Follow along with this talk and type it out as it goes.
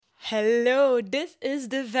Hello, this is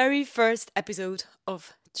the very first episode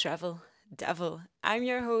of Travel Devil. I'm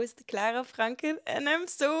your host, Clara Franken, and I'm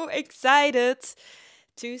so excited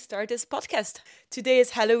to start this podcast. Today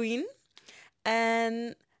is Halloween,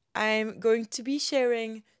 and I'm going to be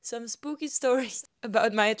sharing some spooky stories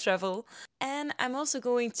about my travel. And I'm also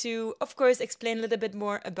going to, of course, explain a little bit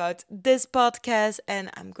more about this podcast, and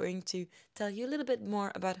I'm going to tell you a little bit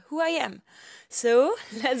more about who I am. So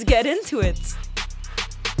let's get into it.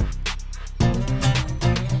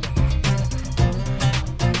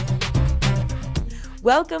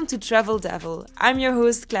 Welcome to Travel Devil. I'm your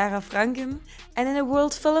host Clara Franken, and in a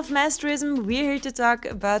world full of mass tourism, we're here to talk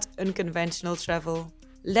about unconventional travel.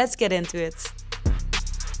 Let's get into it.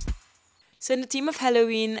 So, in the theme of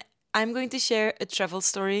Halloween, I'm going to share a travel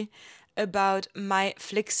story about my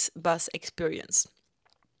Flixbus experience.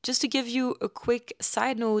 Just to give you a quick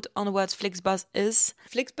side note on what Flixbus is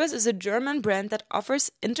a German brand that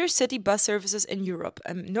offers intercity bus services in Europe,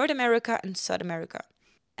 North America, and South America.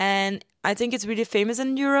 And I think it's really famous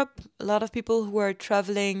in Europe. A lot of people who are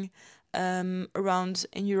traveling around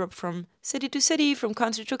in Europe from city to city, from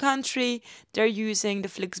country to country, they're using the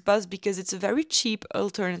Flixbus because it's a very cheap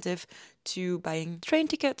alternative to buying train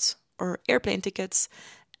tickets or airplane tickets.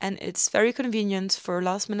 And it's very convenient for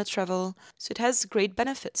last minute travel. So it has great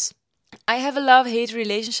benefits. I have a love-hate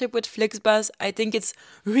relationship with Flixbus. I think it's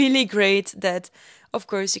really great that, of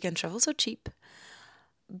course, you can travel so cheap.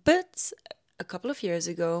 But a couple of years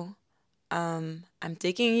ago, I'm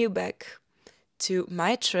taking you back to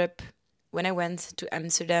my trip when I went to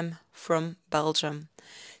Amsterdam from Belgium.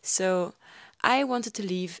 So I wanted to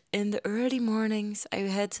leave in the early mornings. I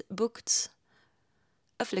had booked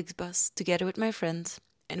a Flixbus together with my friend,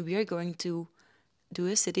 and we are going to do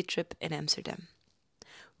a city trip in Amsterdam.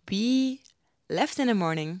 We left in the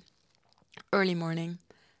morning, early morning.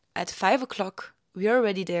 At 5 o'clock, we are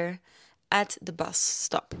already there at the bus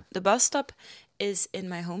stop. The bus stop is in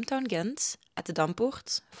my hometown Ghent, at the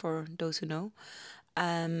Dampoort, for those who know.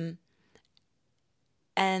 And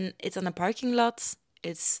it's on a parking lot.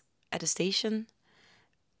 It's at a station.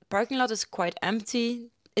 Parking lot is quite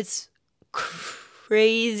empty. It's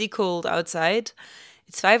crazy cold outside.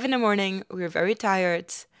 It's 5 in the morning. We're very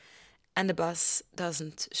tired. And the bus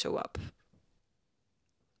doesn't show up.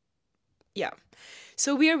 Yeah.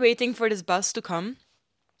 So we are waiting for this bus to come.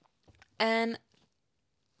 And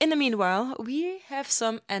in the meanwhile, we have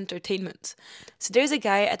some entertainment. So there's a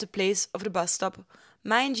guy at the place of the bus stop.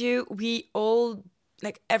 Mind you, we all,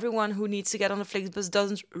 everyone who needs to get on the Flixbus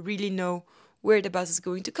doesn't really know where the bus is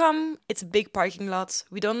going to come. It's a big parking lot.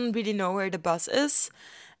 We don't really know where the bus is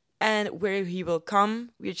and where he will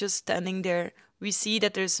come. We're just standing there. We see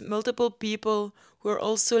that there's multiple people who are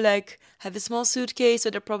also have a small suitcase,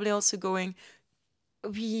 so they're probably also going.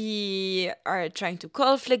 We are trying to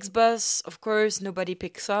call Flixbus. Of course, nobody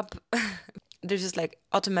picks up. There's just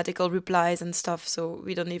automatical replies and stuff, so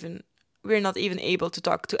we're not even able to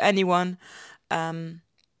talk to anyone.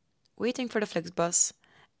 Waiting for the Flixbus.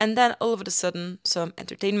 And then all of a sudden, some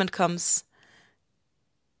entertainment comes.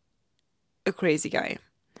 A crazy guy.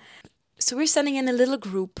 So we're standing in a little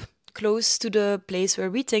group close to the place where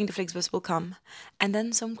we think the Flixbus will come. And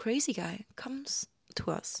then some crazy guy comes to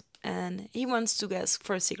us. And he wants to ask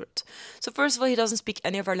for a cigarette. So first of all, he doesn't speak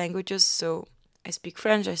any of our languages. So I speak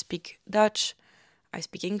French, I speak Dutch, I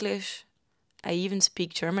speak English. I even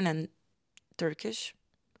speak German and Turkish.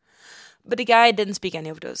 But the guy didn't speak any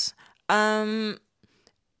of those. I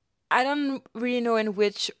don't really know in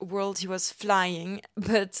which world he was flying,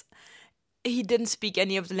 but he didn't speak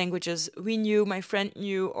any of the languages we knew, my friend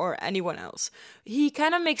knew, or anyone else. He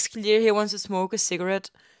kind of makes clear he wants to smoke a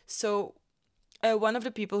cigarette. So one of the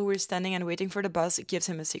people who were standing and waiting for the bus gives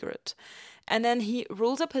him a cigarette. And then he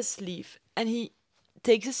rolls up his sleeve and he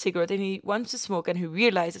takes a cigarette and he wants to smoke and he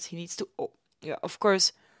realizes he needs to, of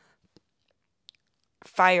course,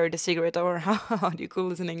 fire the cigarette, or how do you call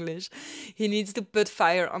this in English? He needs to put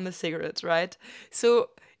fire on the cigarette, right? So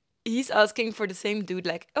he's asking for the same dude,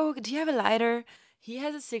 do you have a lighter? He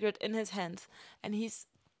has a cigarette in his hand and he's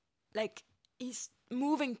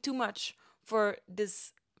moving too much for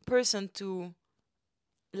this person to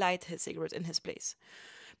light his cigarette in his place.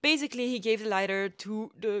 Basically, he gave the lighter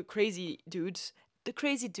to the crazy dude. The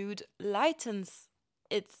crazy dude lightens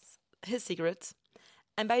his cigarette,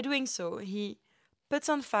 and by doing so, he puts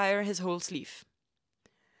on fire his whole sleeve.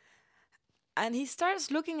 And he starts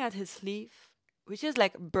looking at his sleeve, which is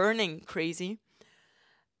burning crazy.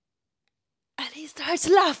 And he starts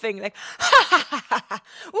laughing, ha ha ha ha ha,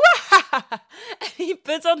 ha, ha. And he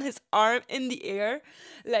puts on his arm in the air,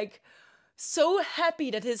 so happy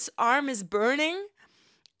that his arm is burning.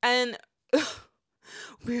 And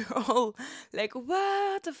We're all like,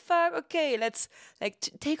 what the fuck? Okay, let's like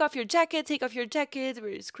take off your jacket, take off your jacket.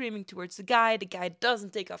 We're screaming towards the guy. The guy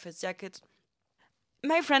doesn't take off his jacket.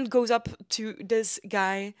 My friend goes up to this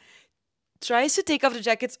guy, tries to take off the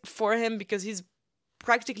jacket for him because he's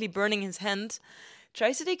practically burning his hand,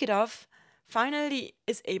 tries to take it off, finally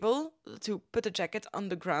is able to put the jacket on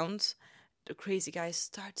the ground. The crazy guy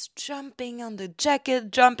starts jumping on the jacket,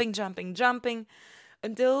 jumping,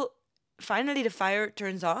 until finally the fire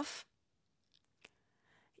turns off.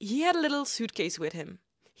 He had a little suitcase with him.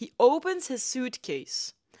 He opens his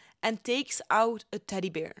suitcase and takes out a teddy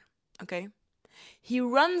bear. Okay? He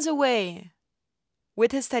runs away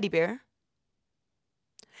with his teddy bear.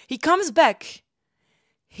 He comes back.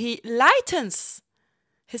 He lightens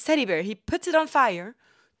his teddy bear. He puts it on fire,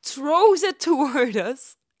 throws it toward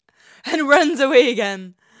us, and runs away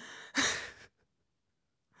again.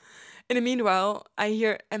 In the meanwhile, I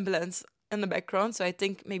hear ambulance in the background, so I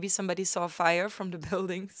think maybe somebody saw fire from the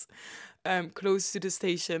buildings close to the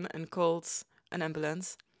station and called an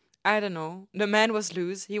ambulance. I don't know. The man was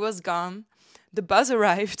loose. He was gone. The bus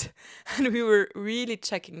arrived, and we were really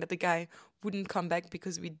checking that the guy wouldn't come back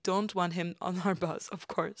because we don't want him on our bus, of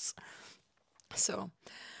course. So,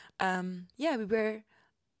 we were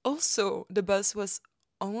also, the bus was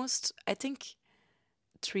almost, I think,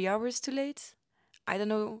 3 hours too late. I don't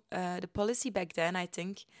know. The policy back then, I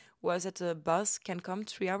think, was that the bus can come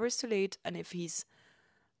 3 hours too late, and if he's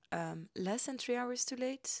less than 3 hours too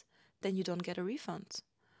late, then you don't get a refund.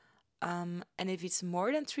 And if it's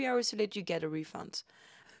more than 3 hours too late, you get a refund.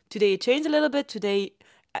 Today it changed a little bit. Today,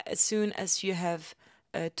 as soon as you have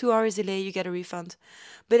 2 hours delay, you get a refund.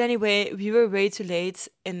 But anyway, we were way too late,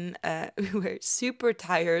 and we were super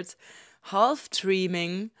tired, half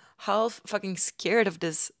dreaming, half fucking scared of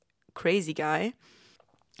this crazy guy.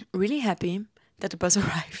 Really happy that the bus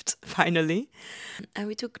arrived finally, and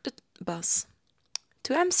we took the bus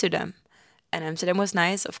to Amsterdam. And Amsterdam was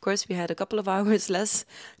nice. Of course, we had a couple of hours less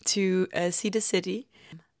to see the city.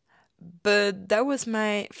 But that was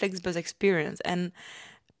my Flixbus experience. And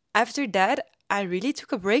after that, I really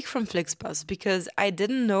took a break from Flixbus because I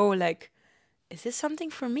didn't know, like, is this something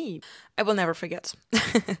for me? I will never forget.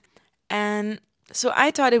 And so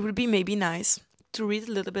I thought it would be maybe nice to read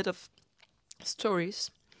a little bit of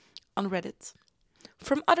stories on Reddit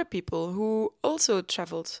from other people who also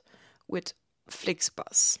traveled with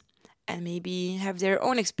Flixbus and maybe have their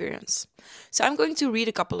own experience. So I'm going to read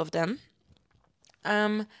a couple of them.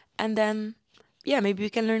 And then, maybe we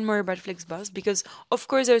can learn more about Flixbus because, of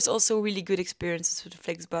course, there's also really good experiences with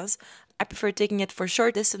Flixbus. I prefer taking it for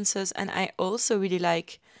short distances, and I also really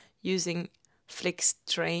like using Flix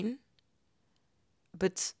train.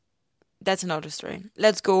 But that's another story.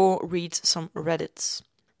 Let's go read some Reddits.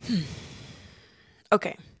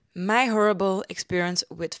 Okay, my horrible experience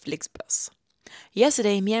with Flixbus.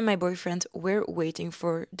 Yesterday, me and my boyfriend were waiting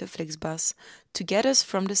for the Flixbus to get us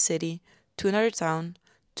from the city to another town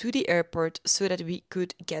to the airport so that we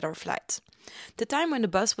could get our flight. The time when the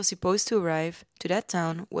bus was supposed to arrive to that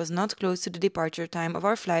town was not close to the departure time of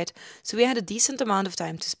our flight, so we had a decent amount of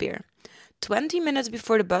time to spare. 20 minutes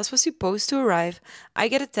before the bus was supposed to arrive, I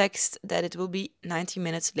get a text that it will be 90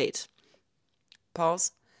 minutes late.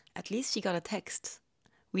 Pause. At least she got a text.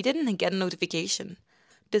 We didn't get a notification.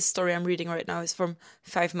 This story I'm reading right now is from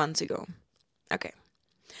 5 months ago. Okay.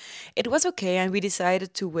 It was okay, and we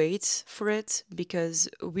decided to wait for it because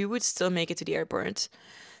we would still make it to the airport.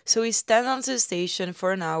 So we stand on the station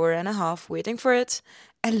for an hour and a half waiting for it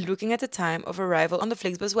and looking at the time of arrival on the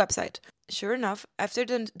Flixbus website. Sure enough, after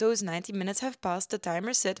those 90 minutes have passed, the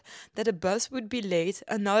timer said that the bus would be late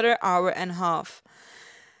another hour and a half,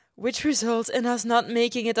 which results in us not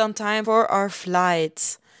making it on time for our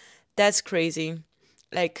flight. That's crazy.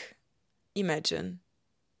 Like, imagine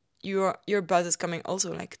your bus is coming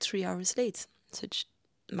also like 3 hours late. Such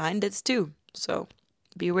mine did too. So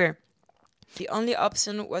beware. The only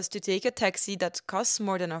option was to take a taxi that costs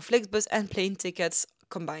more than our Flixbus and plane tickets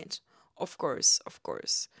combined. Of course.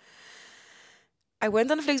 I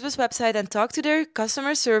went on the Flixbus website and talked to their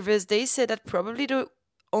customer service. They said that probably the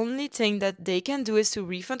only thing that they can do is to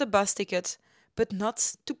refund the bus ticket, but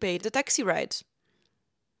not to pay the taxi ride.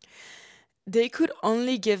 They could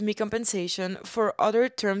only give me compensation for other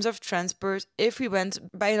terms of transport if we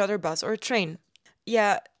went by another bus or train.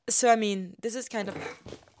 Yeah, so I mean, this is kind of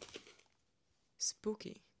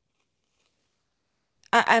spooky.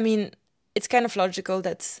 I mean, it's kind of logical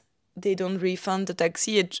that they don't refund the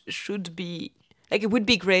taxi. It should be, like, it would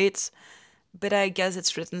be great, but I guess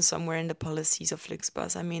it's written somewhere in the policies of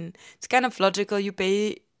Flixbus. I mean, it's kind of logical. You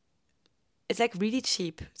pay, it's like really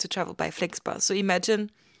cheap to travel by Flixbus. So imagine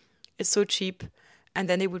it's so cheap and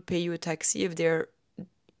then they would pay you a taxi if they're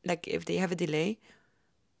like if they have a delay.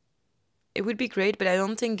 It would be great, but I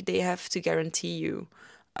don't think they have to guarantee you,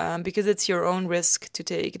 because it's your own risk to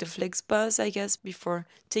take the Flixbus, I guess, before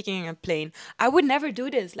taking a plane. I would never do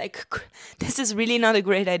this. Like, this is really not a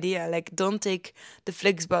great idea. Like, don't take the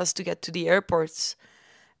Flixbus to get to the airports.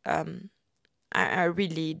 I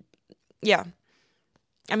really, yeah.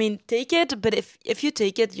 I mean, take it, but if you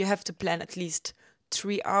take it, you have to plan at least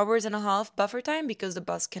 3 hours and a half buffer time because the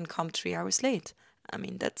bus can come 3 hours late. I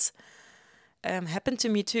mean, that's happened to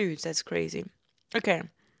me too. That's crazy. Okay.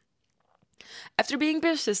 After being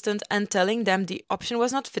persistent and telling them the option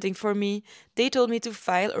was not fitting for me, they told me to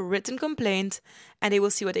file a written complaint and they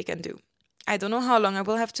will see what they can do. I don't know how long I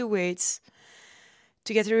will have to wait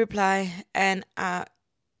to get a reply and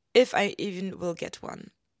if I even will get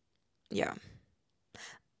one. Yeah.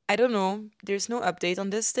 I don't know. There's no update on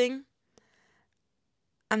this thing.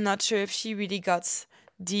 I'm not sure if she really got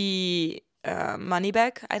the money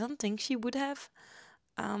back. I don't think she would have.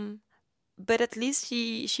 Um, but at least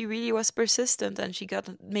she really was persistent and she got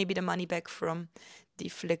maybe the money back from the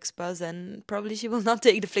Flixbus, and probably she will not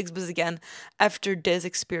take the Flixbus again after this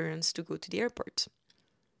experience to go to the airport.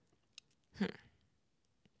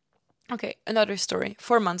 Okay, another story.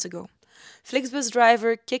 4 months ago, Flixbus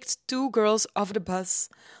driver kicked two girls off the bus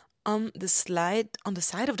on the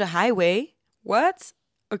side of the highway. What?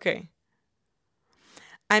 Okay.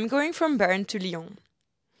 I'm going from Bern to Lyon.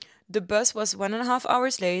 The bus was 1.5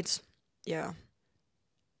 hours late. Yeah,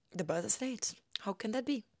 the bus is late. How can that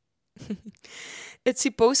be? It's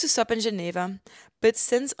supposed to stop in Geneva, but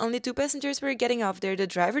since only two passengers were getting off there, the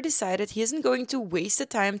driver decided he isn't going to waste the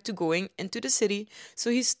time to going into the city,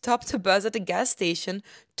 so he stopped the bus at the gas station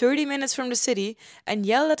 30 minutes from the city and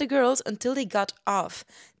yelled at the girls until they got off,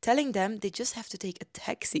 telling them they just have to take a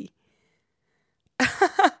taxi.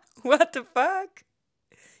 What the fuck?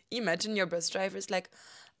 Imagine your bus driver is like,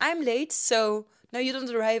 I'm late, so now you don't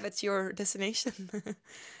arrive at your destination.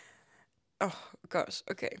 Oh, gosh,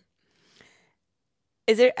 okay.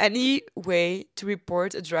 Is there any way to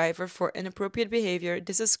report a driver for inappropriate behavior?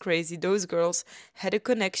 This is crazy. Those girls had a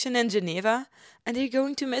connection in Geneva and they're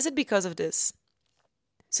going to miss it because of this.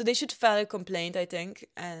 So they should file a complaint, I think,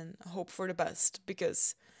 and hope for the best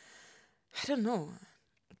because, I don't know,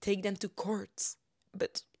 take them to court.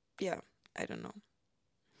 But yeah, I don't know.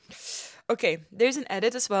 Okay, there's an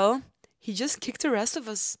edit as well. He just kicked the rest of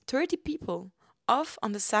us, 30 people, off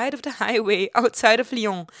on the side of the highway outside of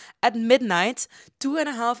Lyon at midnight,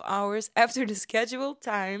 2.5 hours after the scheduled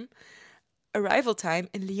arrival time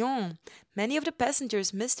in Lyon. Many of the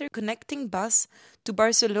passengers missed their connecting bus to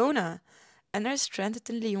Barcelona and are stranded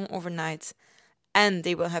in Lyon overnight. And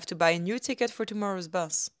they will have to buy a new ticket for tomorrow's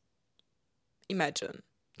bus. Imagine.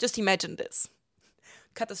 Just imagine this.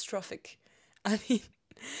 Catastrophic. I mean,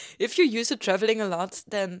 if you're used to traveling a lot,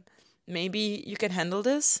 then maybe you can handle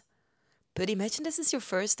this. But imagine this is your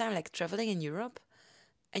first time like traveling in Europe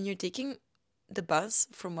and you're taking the bus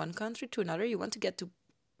from one country to another. You want to get to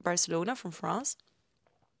Barcelona from France.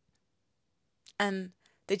 And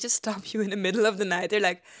they just stop you in the middle of the night. They're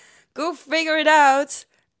like, go figure it out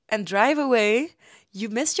and drive away. You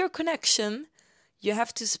missed your connection. You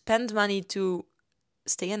have to spend money to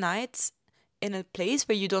stay a night in a place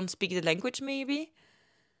where you don't speak the language, maybe.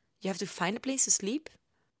 You have to find a place to sleep.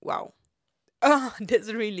 Wow. Oh,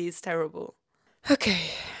 this really is terrible.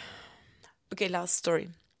 Okay, last story.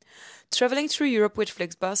 Traveling through Europe with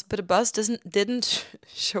Flixbus, but the bus didn't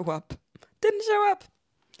show up. Didn't show up.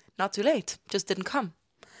 Not too late, just didn't come.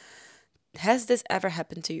 Has this ever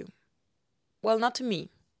happened to you? Well, not to me.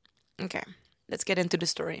 Okay, let's get into the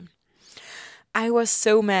story. I was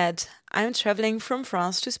so mad. I'm traveling from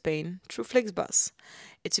France to Spain through Flixbus.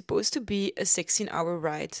 It's supposed to be a 16-hour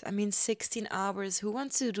ride. I mean, 16 hours. Who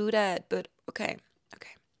wants to do that? But okay.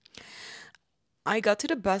 I got to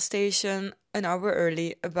the bus station an hour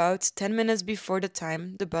early, about 10 minutes before the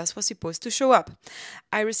time the bus was supposed to show up.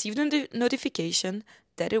 I received a notification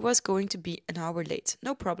that it was going to be an hour late.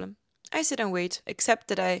 No problem. I sit and wait, except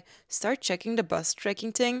that I start checking the bus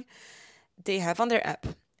tracking thing they have on their app.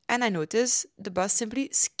 And I notice the bus simply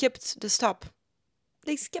skipped the stop.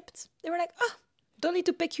 They skipped. They were like, don't need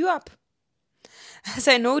to pick you up. As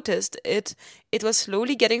I noticed it was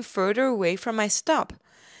slowly getting further away from my stop.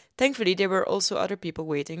 Thankfully, there were also other people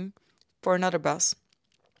waiting for another bus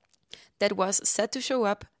that was set to show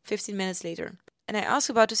up 15 minutes later. And I asked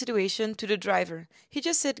about the situation to the driver. He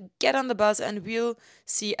just said, get on the bus and we'll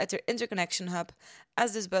see at the interconnection hub,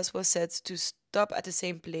 as this bus was set to stop at the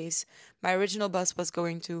same place my original bus was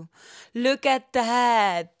going to. Look at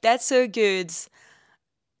that! That's so good!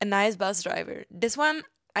 A nice bus driver. This one,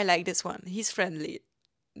 I like this one. He's friendly.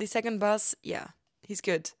 The second bus, yeah, he's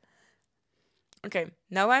good. Okay,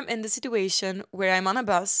 now I'm in the situation where I'm on a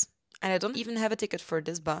bus and I don't even have a ticket for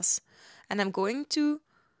this bus. And I'm going to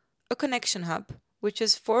a connection hub, which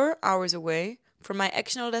is 4 hours away from my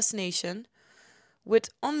actual destination, with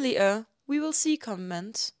only a "we will see"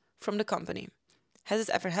 comment from the company. Has this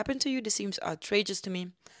ever happened to you? This seems outrageous to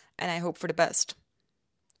me, and I hope for the best.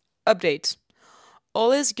 Update.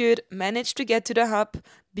 All is good, managed to get to the hub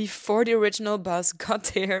before the original bus got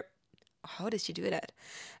there. How did she do that?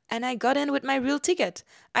 And I got in with my real ticket.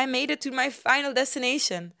 I made it to my final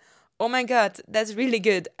destination. Oh my god, that's really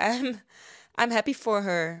good. I'm happy for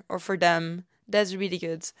her or for them. That's really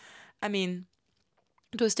good. I mean,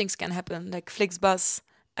 those things can happen. Like Flixbus,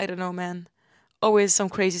 I don't know, man. Always some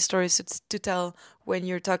crazy stories to tell when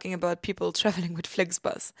you're talking about people traveling with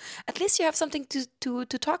Flixbus. At least you have something to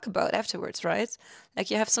talk about afterwards, right? Like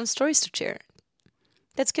you have some stories to share.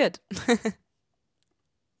 That's good.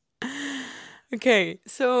 Okay,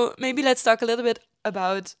 so maybe let's talk a little bit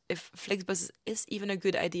about if Flixbus is even a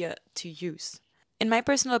good idea to use. In my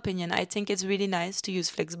personal opinion, I think it's really nice to use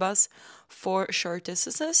Flixbus for short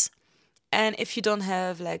distances and if you don't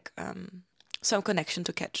have like some connection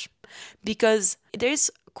to catch, because there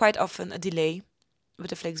is quite often a delay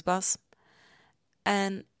with the Flixbus,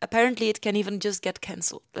 and apparently it can even just get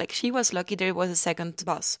cancelled. Like she was lucky there was a second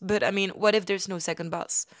bus, but I mean, what if there's no second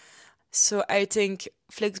bus? So I think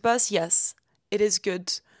Flixbus, yes, it is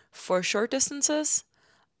good for short distances.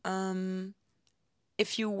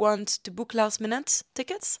 If you want to book last minute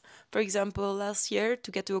tickets, for example, last year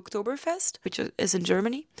to get to Oktoberfest, which is in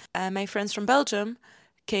Germany, my friends from Belgium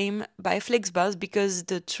came by Flixbus because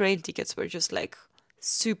the train tickets were just like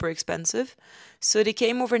super expensive. So they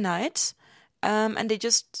came overnight and they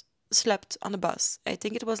just slept on the bus. I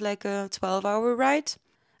think it was like a 12-hour ride.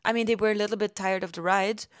 I mean, they were a little bit tired of the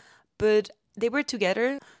ride, but they were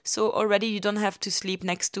together. So already you don't have to sleep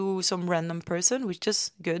next to some random person, which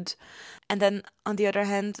is good. And then on the other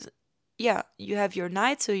hand, yeah, you have your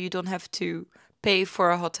night, so you don't have to pay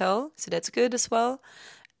for a hotel. So that's good as well.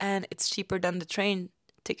 And it's cheaper than the train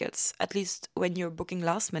tickets, at least when you're booking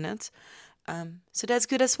last minute. So that's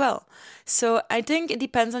good as well. So I think it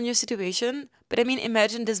depends on your situation. But I mean,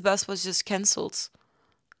 imagine this bus was just cancelled.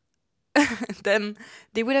 Then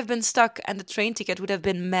they would have been stuck and the train ticket would have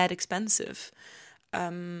been mad expensive.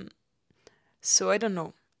 So I don't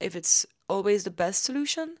know if it's always the best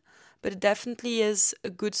solution, but it definitely is a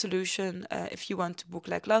good solution if you want to book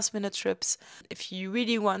like last minute trips. If you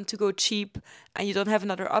really want to go cheap and you don't have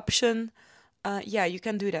another option, yeah, you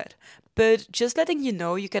can do that. But just letting you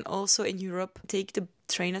know, you can also in Europe take the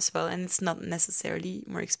train as well, and it's not necessarily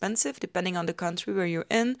more expensive depending on the country where you're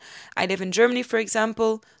in. I live in Germany, for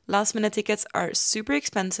example. Last minute tickets are super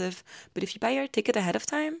expensive, but if you buy your ticket ahead of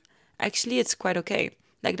time, actually it's quite okay.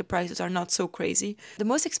 Like the prices are not so crazy. The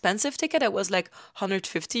most expensive ticket that was like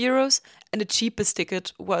 150 euros, and the cheapest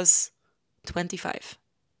ticket was 25.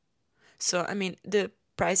 So I mean, the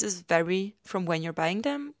prices vary from when you're buying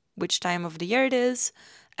them, which time of the year it is,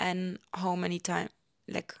 and how many time,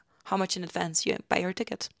 like how much in advance you buy your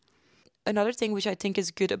ticket. Another thing which I think is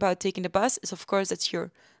good about taking the bus is, of course, that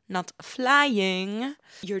you're not flying.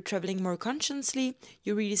 You're traveling more consciously.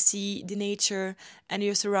 You really see the nature and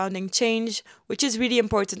your surrounding change, which is really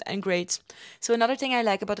important and great. So another thing I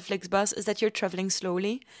like about the Flixbus is that you're traveling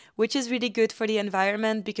slowly, which is really good for the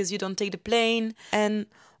environment because you don't take the plane, and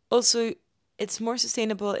also it's more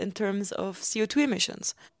sustainable in terms of CO2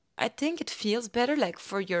 emissions. I think it feels better like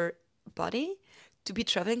for your body to be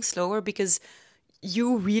traveling slower because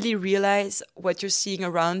you really realize what you're seeing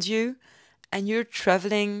around you and you're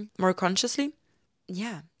traveling more consciously.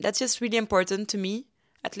 Yeah, that's just really important to me,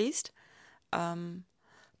 at least.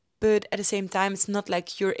 But at the same time, it's not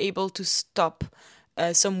like you're able to stop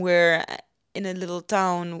somewhere in a little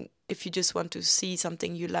town if you just want to see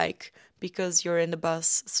something you like because you're in the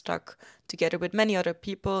bus stuck together with many other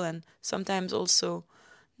people and sometimes also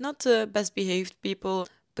not the best behaved people,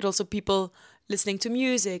 but also people listening to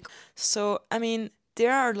music. So, I mean,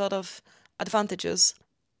 there are a lot of advantages.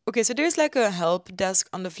 Okay, so there's like a help desk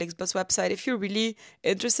on the Flixbus website if you're really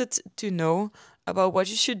interested to know about what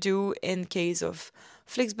you should do in case of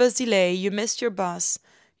Flixbus delay, you missed your bus,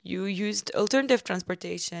 you used alternative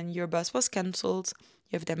transportation, your bus was cancelled,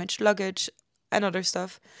 you have damaged luggage and other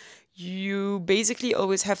stuff. You basically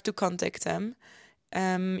always have to contact them.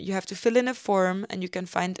 You have to fill in a form, and you can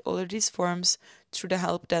find all of these forms through the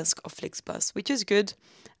help desk of Flixbus, which is good.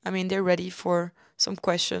 I mean, they're ready for some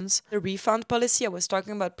questions. The refund policy I was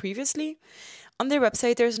talking about previously, on their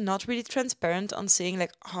website, there's not really transparent on saying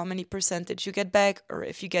like how many percentage you get back or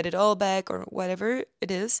if you get it all back or whatever it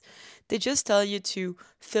is. They just tell you to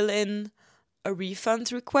fill in a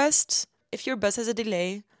refund request. If your bus has a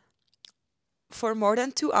delay for more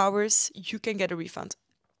than 2 hours, you can get a refund.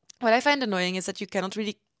 What I find annoying is that you cannot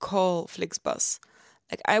really call Flixbus.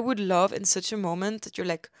 Like, I would love in such a moment that you're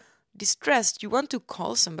like distressed, you want to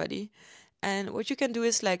call somebody. And what you can do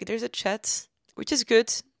is like, there's a chat, which is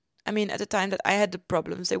good. I mean, at the time that I had the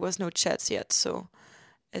problems, there was no chats yet. So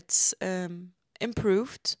it's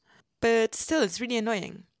improved. But still, it's really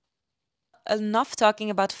annoying. Enough talking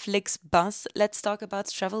about Flixbus. Let's talk about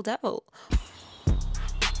Travel Devil.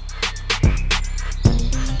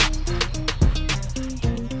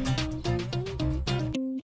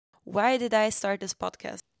 Why did I start this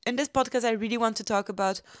podcast? In this podcast, I really want to talk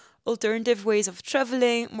about alternative ways of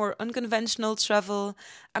traveling, more unconventional travel.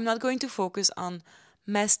 I'm not going to focus on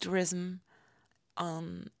mass tourism,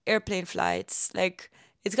 on airplane flights. Like,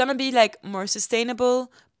 it's gonna be like more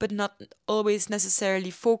sustainable, but not always necessarily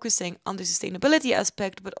focusing on the sustainability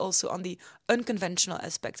aspect, but also on the unconventional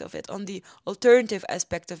aspect of it, on the alternative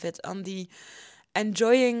aspect of it, on the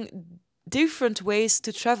enjoying different ways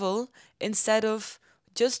to travel instead of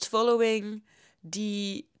just following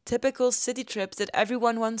the typical city trips that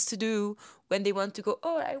everyone wants to do when they want to go,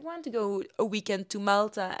 oh, I want to go a weekend to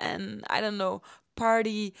Malta and, I don't know,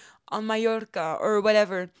 party on Mallorca or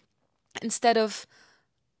whatever, instead of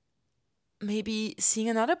maybe seeing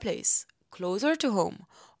another place closer to home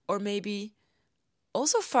or maybe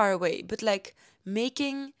also far away, but like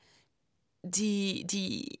making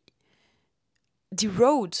the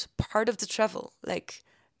road part of the travel, like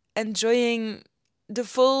enjoying the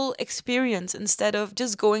full experience instead of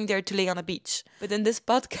just going there to lay on a beach. But in this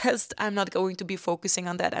podcast, I'm not going to be focusing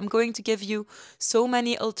on that. I'm going to give you so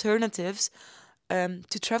many alternatives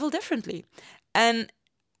to travel differently. And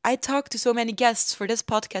I talk to so many guests for this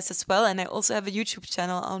podcast as well. And I also have a YouTube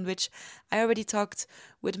channel on which I already talked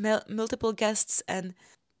with multiple guests. And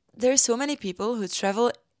there's so many people who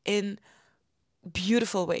travel in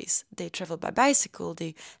beautiful ways. They travel by bicycle.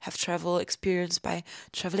 They have travel experience by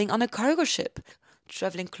traveling on a cargo ship,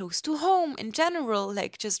 traveling close to home in general,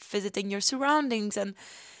 like just visiting your surroundings. And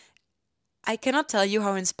I cannot tell you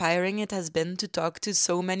how inspiring it has been to talk to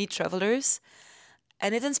so many travelers.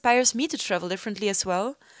 And it inspires me to travel differently as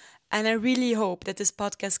well. And I really hope that this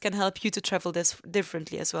podcast can help you to travel this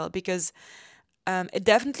differently as well, because it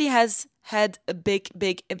definitely has had a big,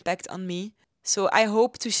 big impact on me. So I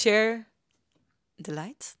hope to share the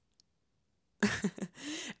light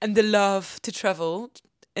and the love to travel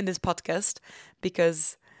in this podcast,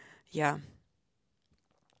 because yeah,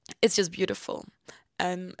 it's just beautiful.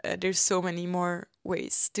 And there's so many more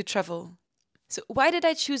ways to travel. So why did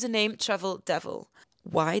I choose the name Travel Devil?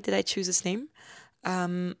 Why did I choose this name?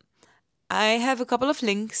 I have a couple of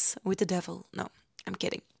links with the devil. No, I'm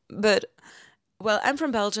kidding. But, well, I'm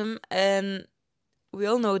from Belgium and we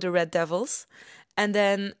all know the Red Devils. And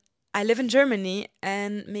then I live in Germany,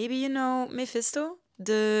 and maybe you know Mephisto,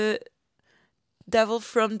 the devil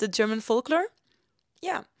from the German folklore?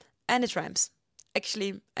 Yeah, and it rhymes.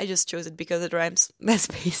 Actually, I just chose it because it rhymes. That's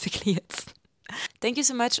basically it. Thank you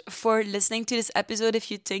so much for listening to this episode. If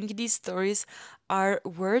you think these stories are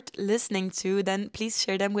worth listening to, then please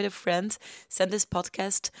share them with a friend. Send this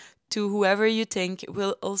podcast to whoever you think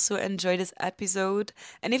will also enjoy this episode.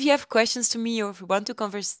 And if you have questions to me, or if you want to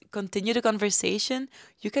continue the conversation,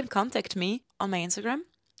 you can contact me on my Instagram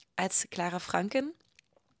at Clara Franken.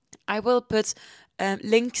 I will put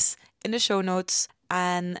links in the show notes.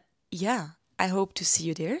 And yeah, I hope to see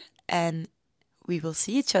you there. And we will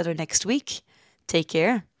see each other next week. Take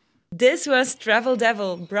care. This was Travel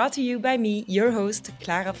Devil, brought to you by me, your host,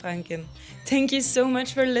 Clara Franken. Thank you so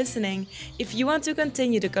much for listening. If you want to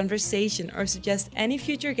continue the conversation or suggest any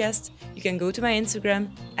future guests, you can go to my Instagram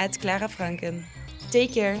at Clara Franken.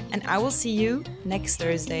 Take care, and I will see you next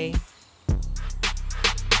Thursday.